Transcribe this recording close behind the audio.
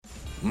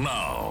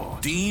Now,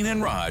 Dean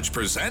and Raj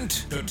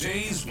present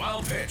today's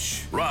Wild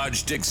Pitch.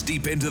 Raj digs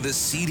deep into the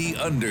seedy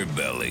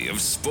underbelly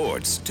of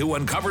sports to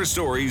uncover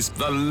stories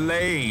the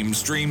lame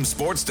stream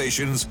sports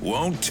stations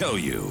won't tell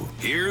you.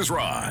 Here's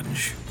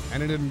Raj.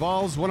 And it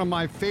involves one of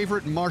my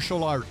favorite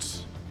martial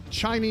arts,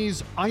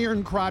 Chinese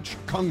iron crotch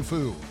kung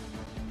fu.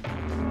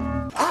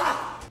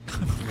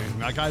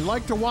 Like, I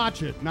like to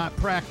watch it, not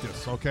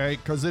practice, okay?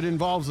 Because it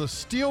involves a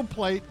steel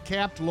plate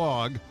capped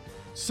log,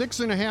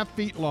 6.5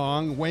 feet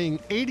long, weighing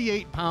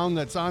 88 pounds,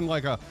 that's on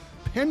like a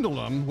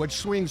pendulum, which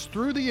swings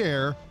through the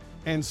air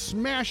and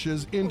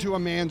smashes into a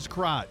man's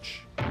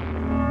crotch.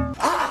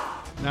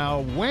 Now,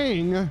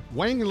 Wang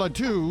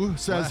Latu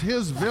says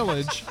his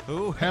village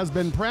has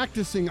been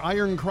practicing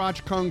iron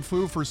crotch kung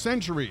fu for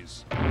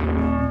centuries.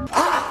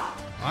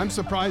 I'm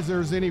surprised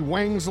there's any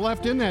Wangs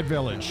left in that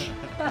village.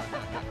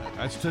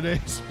 That's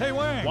today's Hey,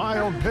 Wang.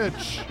 Wild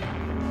Pitch.